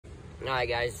Alright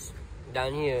guys,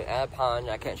 down here at a pond,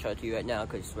 I can't show it to you right now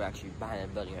because we're actually behind a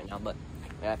building right now, but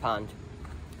we're at a pond.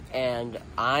 And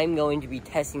I'm going to be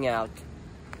testing out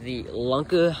the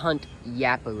lunkerhunt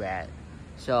yappa rat.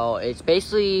 So it's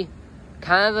basically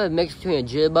kind of a mix between a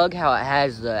jitterbug, how it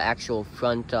has the actual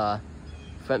front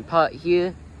part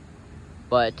here,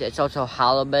 but it's also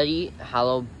hollow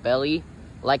belly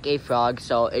like a frog.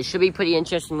 So it should be pretty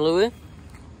interesting lure.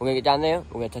 We're gonna get down there,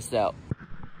 we're gonna test it out.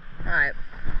 Alright,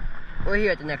 we're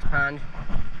here at the next pond.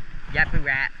 Yappa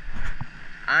rat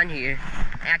on here,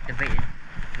 activated,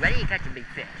 ready to catch a big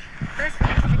fish. First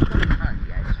fish on the pond,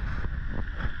 guys.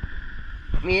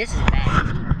 I mean, this is bass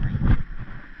haven,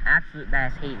 absolute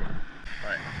bass haven.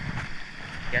 But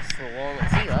guess we're rolling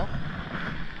at zero.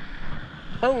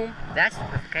 Boom! That's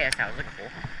okay. That's how I was looking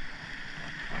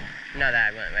for. Now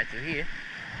that I went right through here.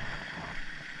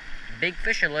 Big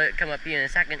fish alert come up here in a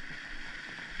second.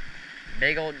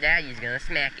 Big old daddy's gonna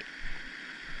smack it.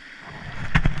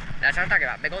 That's what I'm talking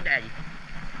about, big old daddy.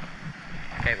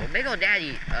 Okay, well, big old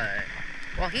daddy,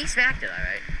 well, he smacked it,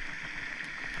 alright.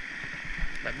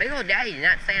 But big old daddy did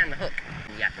not stay on the hook.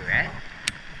 Yappa rat.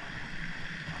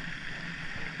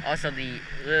 Also, the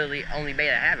literally only bait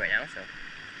I have right now, so.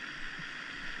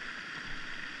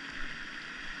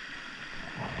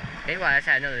 Okay, well, I just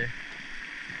had another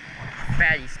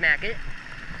fatty smack it.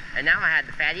 And now I had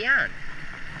the fatty on.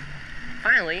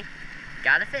 Finally,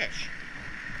 got a fish.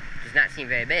 Does not seem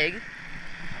very big.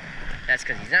 That's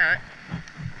because he's not.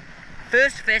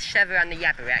 First fish ever on the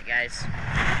yappa rat, guys.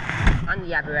 On the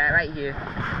yappa rat right here.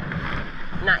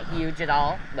 Not huge at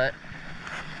all, but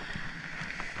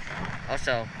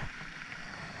also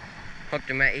hooked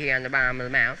him right here on the bottom of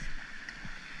the mouth.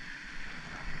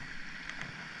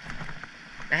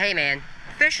 But hey man,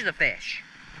 fish is a fish.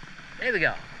 There we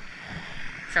go.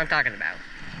 That's what I'm talking about.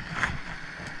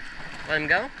 Let him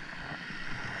go.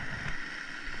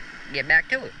 Get back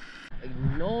to it.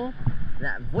 Ignore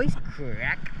that voice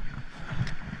crack.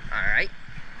 Alright.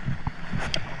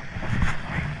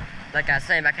 Like I was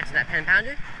saying about catching that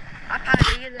 10-pounder, I probably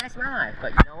didn't get the rest of my life,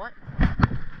 but you know what?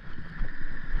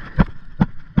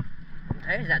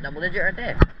 There's that double digit right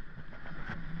there.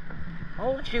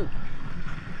 Oh shoot.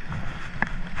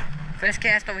 First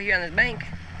cast over here on this bank,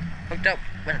 hooked up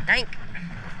with a tank.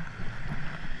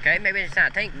 Okay, maybe it's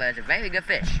not a tank, but it's a very good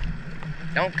fish.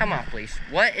 Don't come off, please.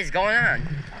 What is going on?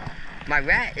 My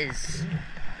rat is...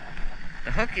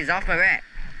 The hook is off my rat.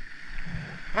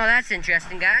 Well, that's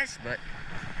interesting, guys, but...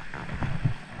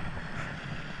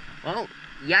 Well,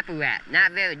 yappa rat,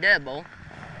 not very durable,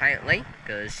 apparently,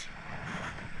 because...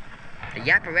 The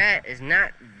yappa rat is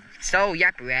not so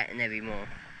yappa ratting anymore.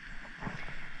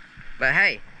 But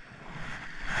hey,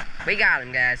 we got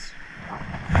him, guys.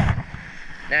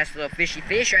 Nice little fishy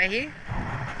fish right here.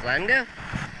 Let him go.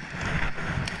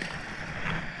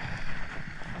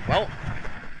 Well,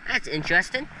 that's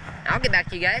interesting. I'll get back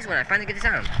to you guys when I finally get this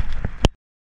on.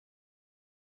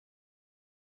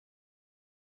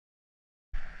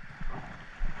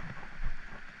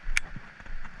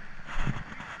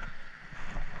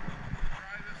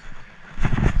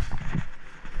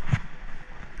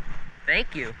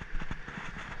 Thank you.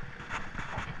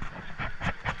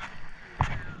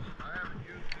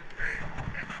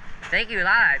 Thank you a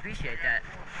lot, I appreciate that.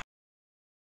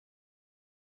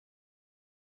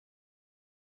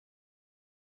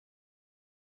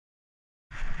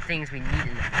 Things we need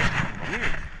in the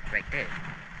community, right there.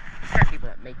 These are people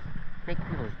that make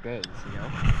people's days, you know?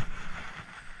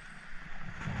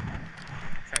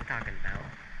 That's what I'm talking about.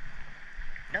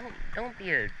 Don't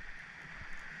be a, you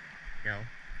know,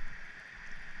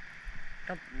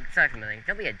 sorry for my language,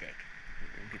 don't be a dick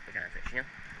in people kind of fish, you know?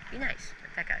 Be nice,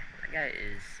 like that guy. That guy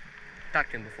is,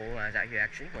 talked to him before when I was out here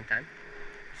actually, one time.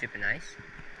 Super nice.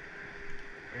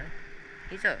 You know?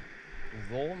 He's a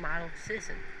role model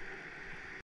citizen.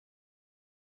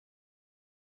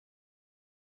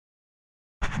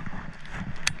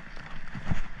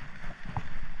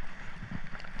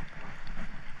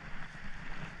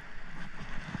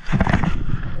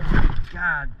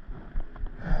 God.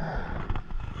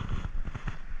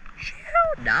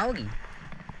 Shoot, doggy.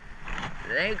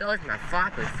 There goes my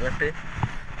flopper flipper.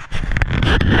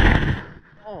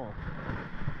 Oh.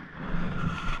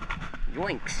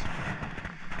 Yoinks.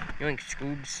 Yoinks,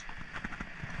 Scoobs.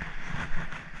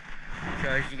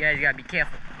 So you guys gotta be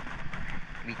careful.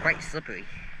 Be quite slippery.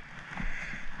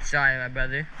 Sorry, my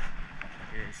brother.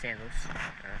 Sandals.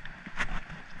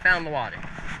 Fell in the water.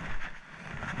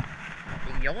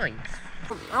 Yoinks.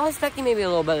 I was expecting maybe a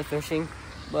little better fishing,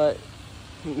 but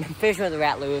fishing with a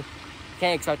rat lure,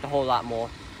 can't expect a whole lot more.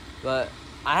 But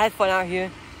I had fun out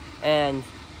here, and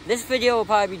this video will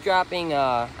probably be dropping,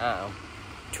 I don't know,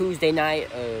 Tuesday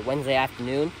night or Wednesday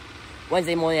afternoon.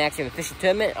 Wednesday morning, I actually have a fishing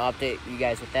tournament. I'll update you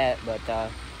guys with that. But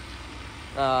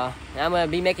I'm going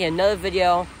to be making another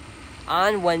video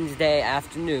on Wednesday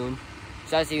afternoon.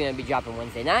 So it's either going to be dropping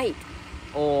Wednesday night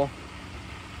or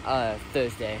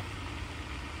Thursday.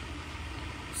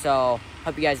 So,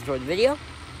 hope you guys enjoyed the video.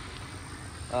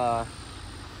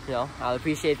 You know, I'll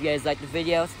appreciate if you guys like the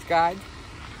video, subscribe.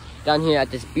 Down here at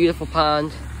this beautiful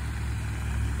pond.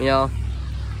 You know,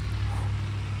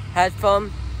 had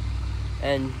fun.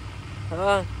 And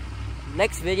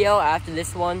next video after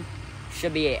this one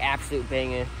should be an absolute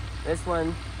banger. This one,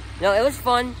 you know, it was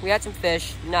fun. We had some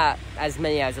fish, not as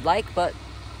many as I'd like, but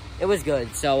it was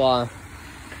good. So,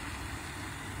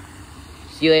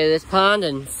 see you later this pond,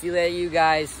 and see you later, you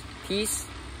guys. Peace.